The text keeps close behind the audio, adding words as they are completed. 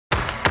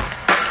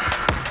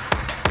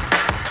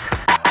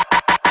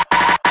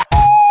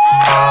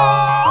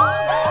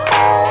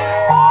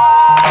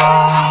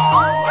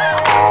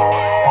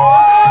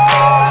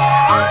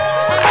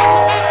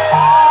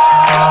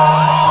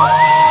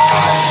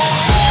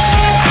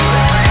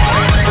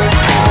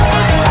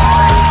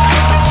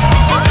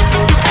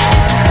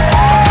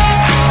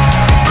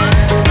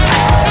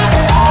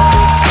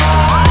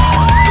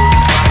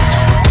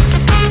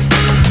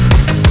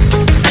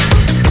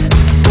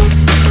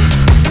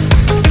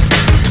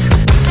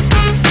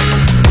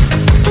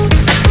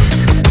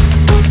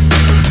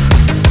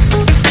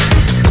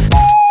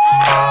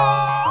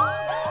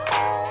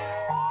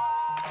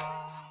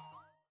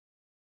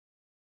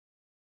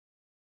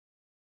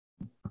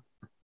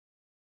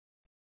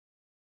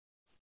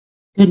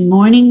Good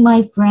morning,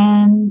 my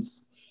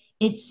friends.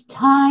 It's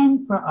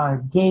time for our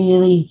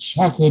daily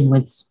check-in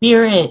with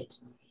Spirit.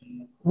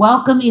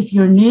 Welcome if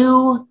you're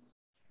new.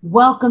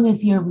 Welcome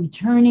if you're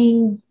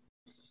returning.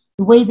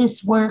 The way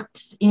this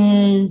works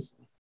is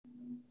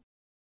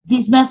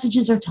these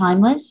messages are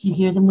timeless. You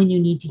hear them when you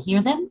need to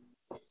hear them.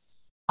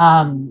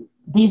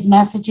 These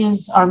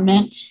messages are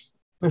meant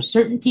for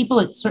certain people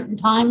at certain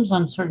times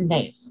on certain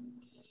days.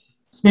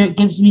 Spirit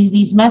gives me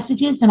these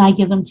messages and I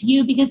give them to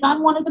you because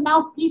I'm one of the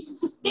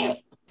mouthpieces of Spirit.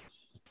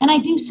 And I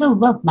do so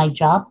love my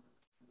job.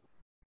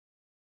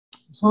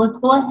 So let's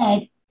go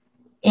ahead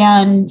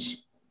and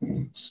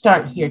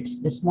start here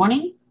this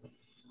morning.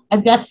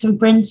 I've got some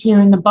friends here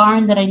in the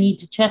barn that I need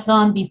to check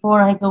on before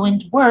I go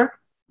into work.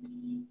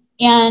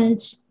 And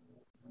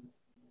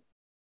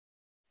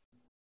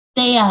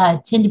they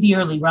tend to be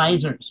early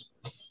risers.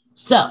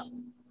 So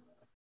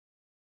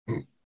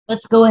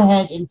let's go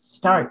ahead and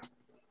start.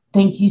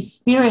 Thank you,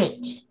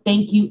 Spirit.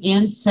 Thank you,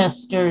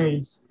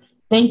 ancestors.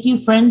 Thank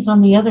you, friends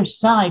on the other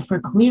side, for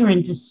clear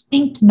and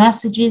distinct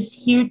messages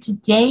here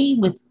today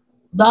with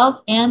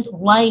love and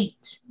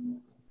light.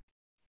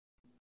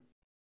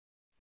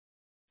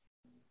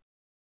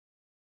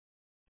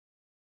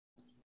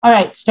 All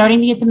right,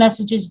 starting to get the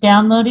messages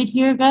downloaded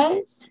here,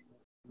 guys.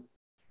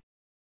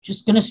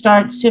 Just going to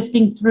start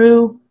sifting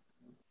through,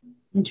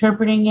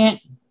 interpreting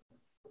it.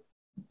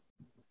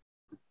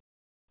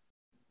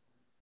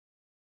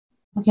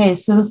 Okay,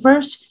 so the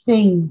first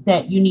thing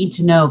that you need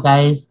to know,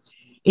 guys,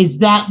 is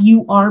that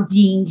you are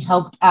being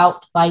helped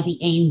out by the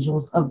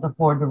angels of the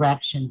four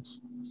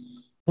directions.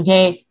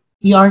 Okay,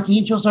 the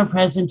archangels are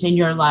present in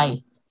your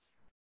life.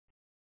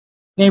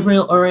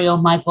 Gabriel, Uriel,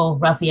 Michael,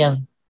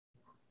 Raphael.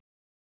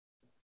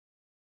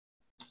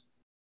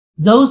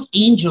 Those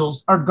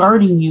angels are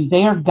guarding you.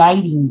 They are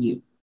guiding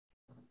you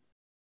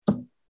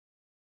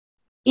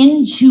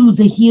into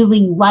the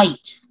healing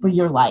light for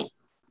your life.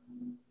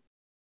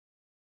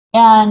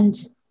 And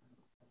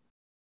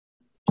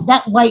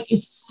that light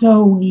is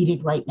so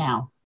needed right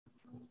now.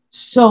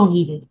 So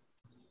needed.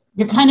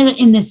 You're kind of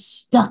in this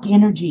stuck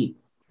energy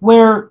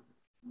where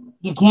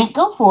you can't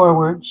go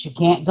forwards, you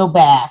can't go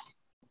back.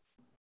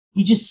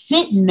 You're just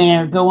sitting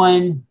there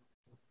going,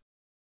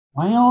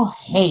 well,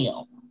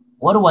 hell,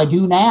 what do I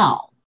do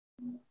now?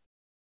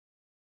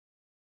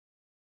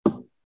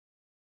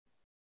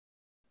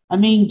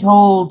 I'm being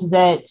told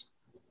that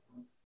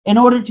in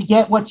order to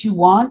get what you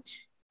want,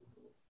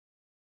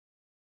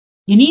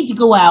 you need to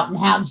go out and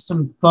have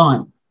some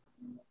fun.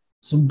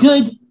 Some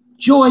good,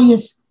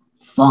 joyous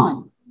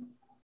fun.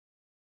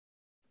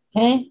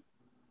 Okay?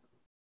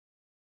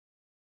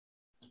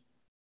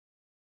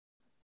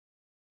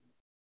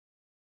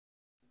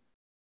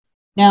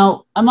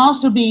 Now, I'm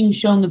also being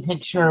shown the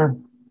picture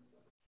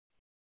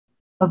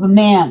of a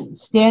man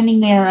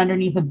standing there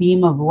underneath a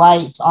beam of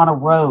light on a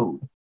road.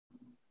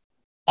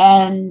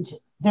 And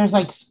there's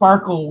like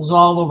sparkles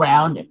all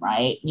around him,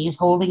 right? And he's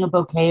holding a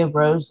bouquet of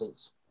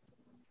roses.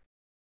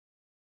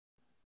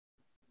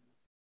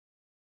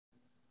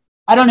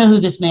 I don't know who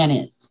this man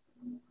is.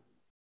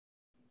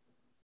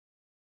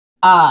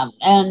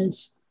 And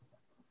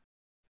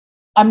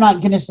I'm not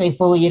going to say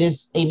fully it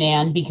is a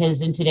man because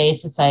in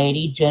today's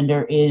society,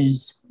 gender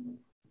is,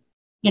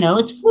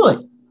 it's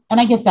fluid. And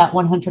I get that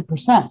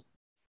 100%.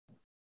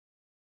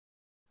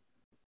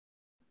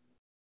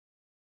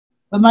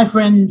 But my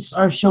friends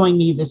are showing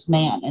me this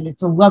man, and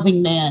it's a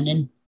loving man,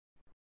 and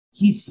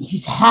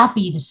he's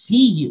happy to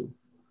see you.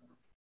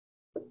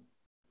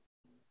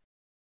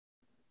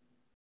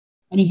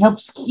 And he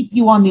helps keep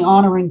you on the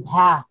honoring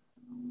path.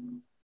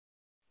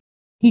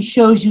 He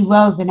shows you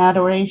love and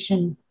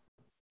adoration.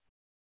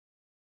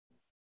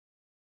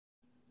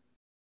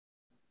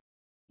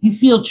 You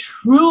feel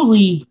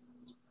truly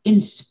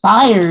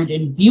inspired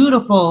and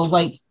beautiful,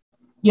 like,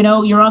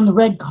 you're on the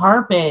red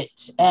carpet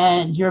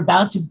and you're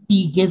about to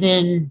be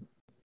given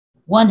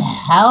one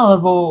hell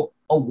of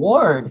a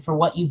award for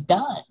what you've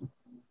done.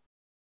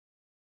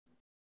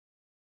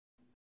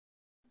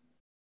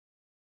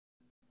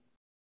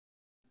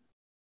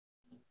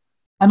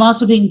 I'm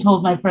also being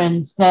told, my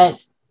friends,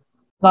 that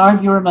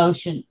guard your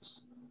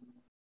emotions.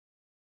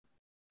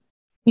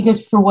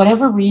 Because for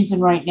whatever reason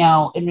right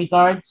now, in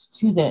regards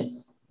to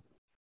this,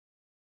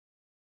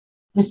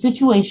 the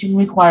situation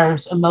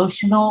requires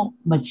emotional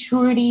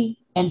maturity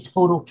and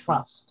total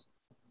trust.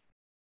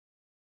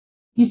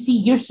 You see,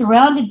 you're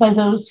surrounded by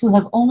those who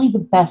have only the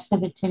best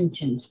of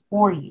intentions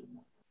for you,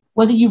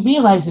 whether you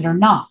realize it or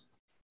not.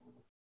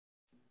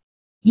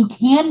 You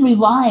can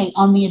rely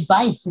on the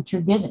advice that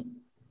you're given.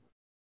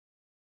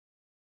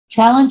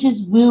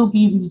 Challenges will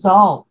be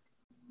resolved.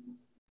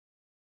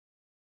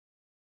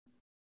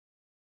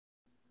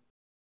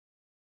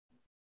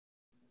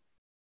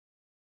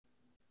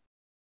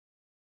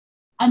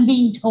 I'm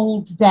being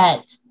told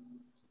that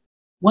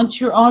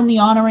once you're on the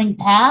honoring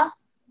path,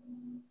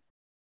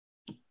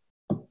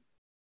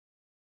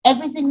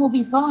 everything will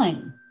be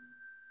fine.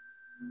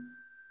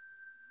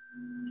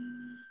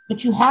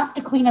 But you have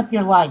to clean up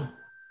your life.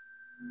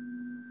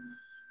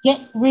 Get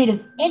rid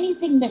of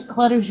anything that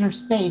clutters your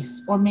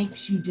space or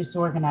makes you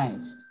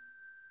disorganized.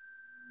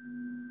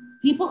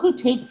 People who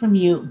take from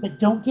you but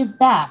don't give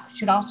back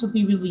should also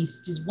be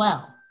released as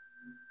well.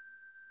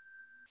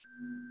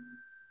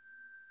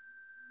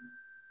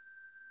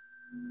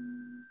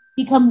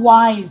 Become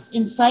wise,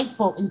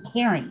 insightful, and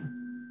caring.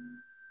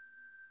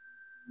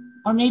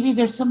 Or maybe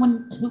there's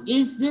someone who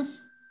is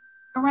this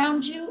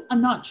around you.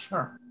 I'm not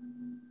sure.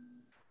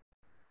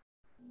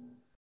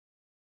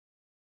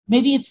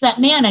 Maybe it's that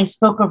man I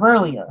spoke of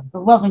earlier, the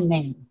loving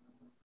man.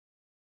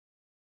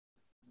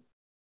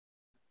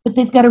 But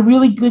they've got a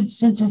really good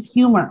sense of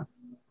humor.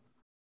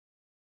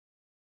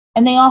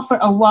 And they offer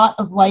a lot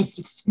of life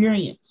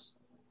experience.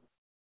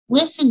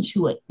 Listen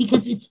to it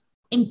because it's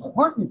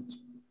important.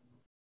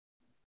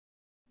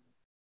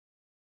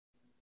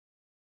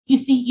 You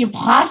see, your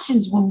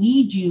passions will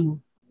lead you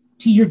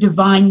to your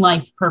divine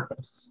life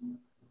purpose.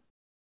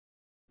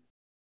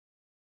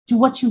 Do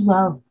what you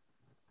love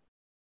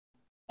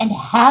and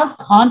have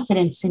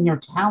confidence in your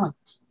talent.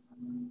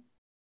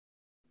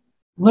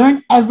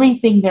 Learn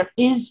everything there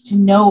is to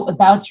know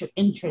about your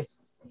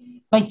interests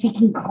by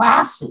taking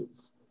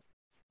classes,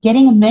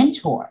 getting a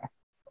mentor,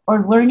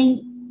 or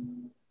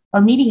learning or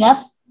meeting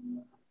up.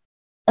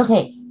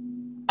 Okay,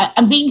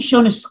 I'm being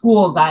shown a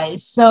school,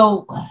 guys.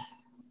 So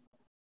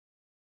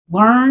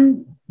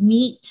learn,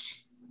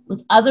 meet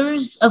with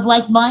others of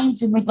like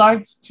minds in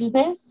regards to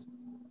this.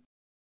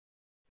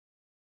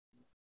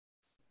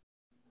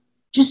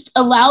 Just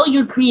allow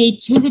your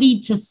creativity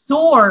to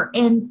soar,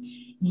 and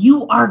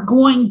you are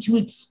going to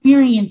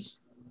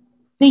experience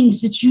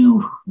things that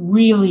you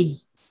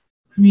really,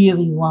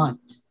 really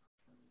want.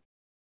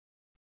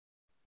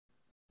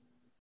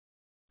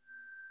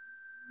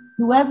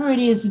 Whoever it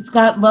is that's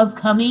got love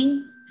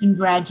coming,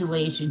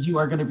 congratulations. You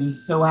are going to be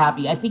so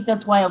happy. I think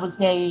that's why I was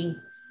saying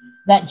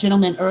that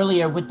gentleman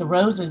earlier with the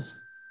roses.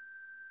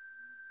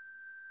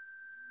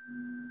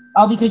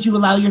 All because you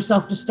allow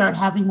yourself to start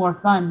having more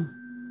fun.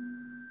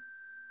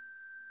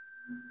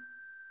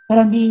 But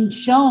I'm being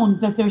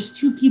shown that there's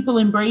two people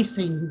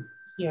embracing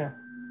here.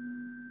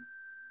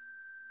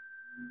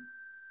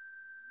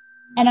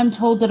 And I'm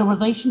told that a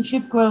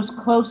relationship grows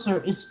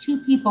closer as two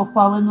people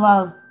fall in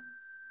love.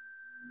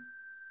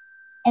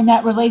 And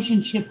that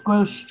relationship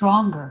grows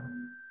stronger.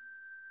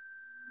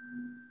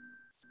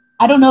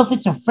 I don't know if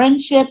it's a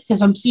friendship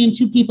because I'm seeing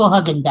two people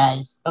hugging,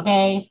 guys.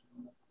 Okay?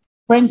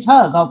 Friends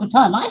hug all the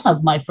time. I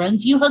hug my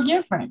friends. You hug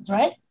your friends,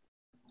 right?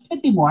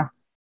 Could be more.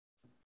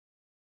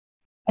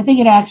 I think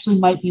it actually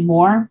might be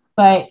more,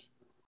 but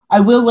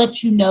I will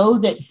let you know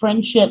that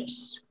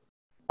friendships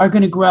are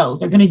going to grow.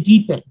 They're going to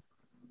deepen,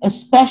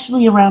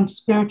 especially around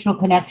spiritual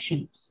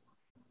connections.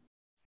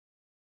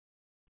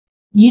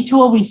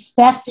 Mutual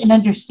respect and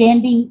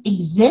understanding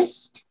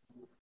exist.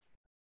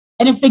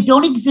 And if they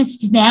don't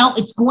exist now,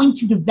 it's going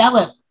to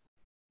develop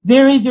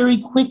very, very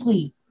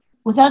quickly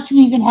without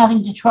you even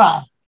having to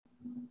try.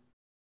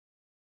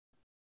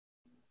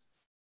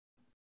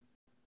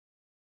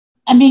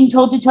 I'm being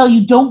told to tell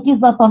you, don't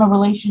give up on a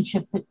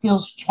relationship that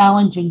feels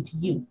challenging to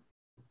you.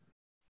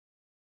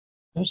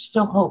 There's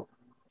still hope.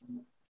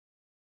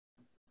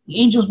 The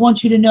angels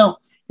want you to know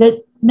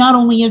that not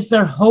only is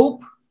there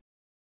hope,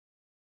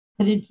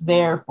 but it's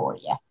there for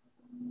you.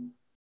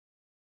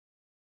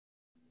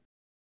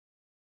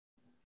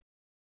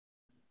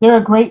 There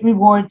are great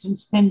rewards in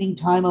spending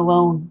time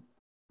alone.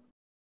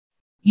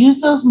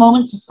 Use those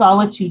moments of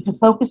solitude to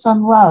focus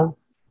on love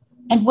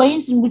and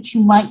ways in which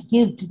you might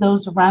give to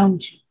those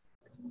around you.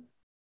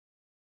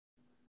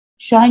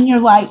 Shine your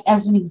light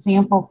as an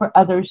example for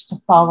others to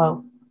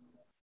follow.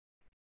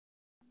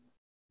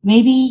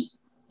 Maybe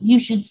you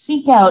should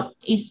seek out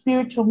a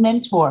spiritual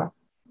mentor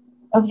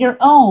of your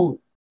own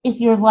if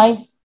your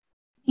life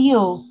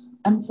feels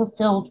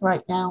unfulfilled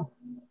right now.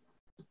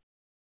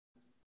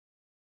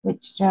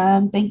 Which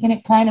I'm thinking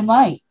it kind of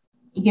might,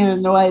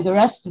 given the way the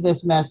rest of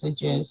this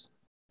message is.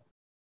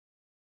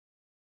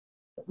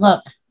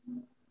 Look,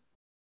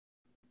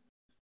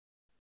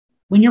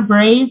 when you're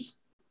brave,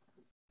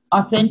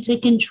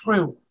 authentic, and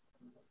true,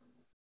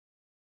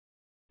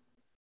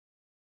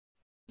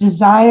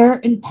 desire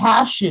and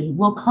passion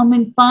will come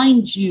and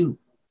find you.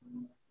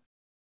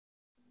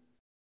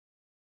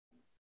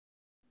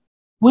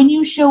 When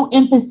you show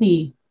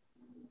empathy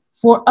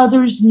for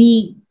others'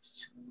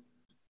 needs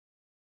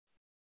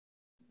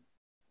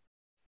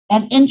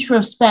and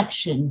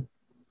introspection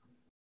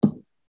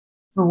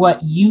for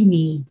what you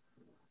need,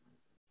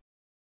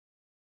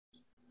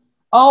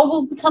 all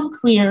will become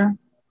clear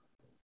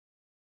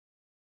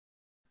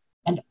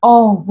and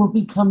all will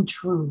become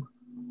true.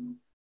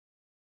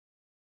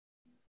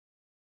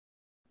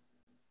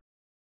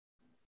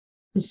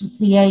 This is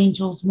the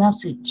angel's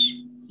message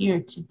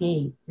here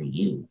today for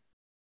you.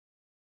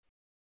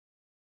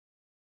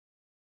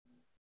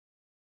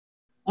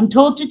 I'm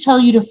told to tell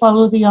you to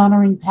follow the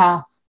honoring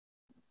path,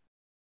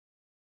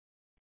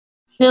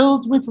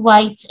 filled with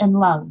light and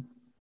love.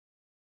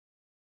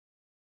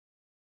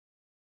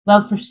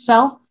 Love for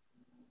self,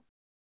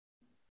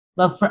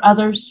 love for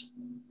others,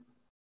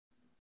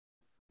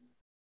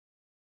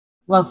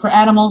 Love for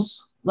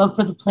animals, love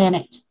for the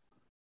planet.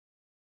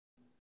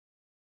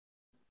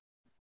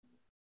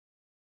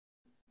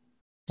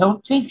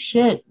 Don't take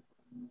shit.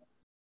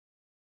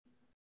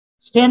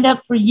 Stand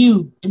up for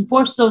you.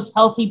 Enforce those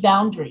healthy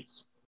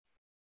boundaries.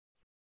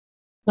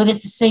 But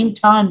at the same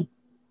time,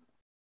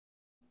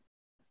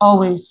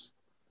 always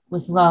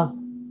with love.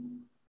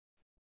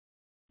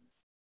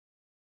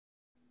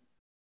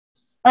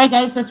 All right,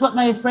 guys, that's what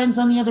my friends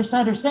on the other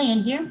side are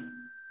saying here.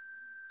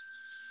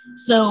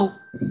 So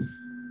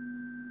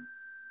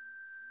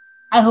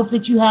I hope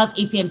that you have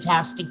a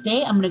fantastic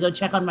day. I'm going to go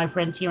check on my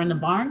friends here in the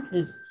barn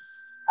because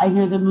I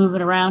hear them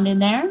moving around in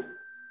there.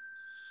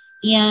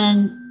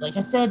 And like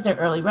I said, they're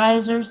early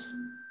risers.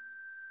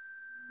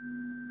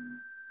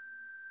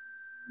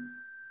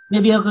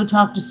 Maybe I'll go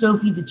talk to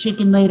Sophie the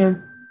chicken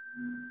later.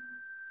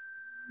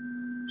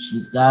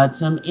 She's got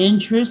some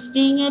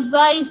interesting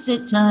advice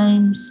at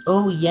times.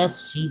 Oh,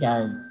 yes, she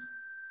does.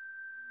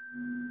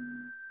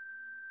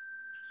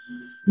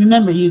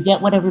 Remember, you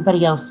get what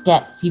everybody else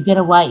gets. You get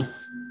a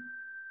life.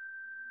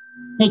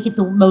 Make it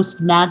the most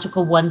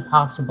magical one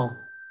possible.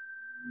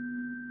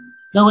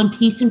 Go in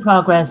peace and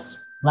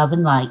progress, love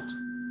and light.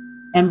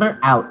 Ember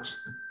out.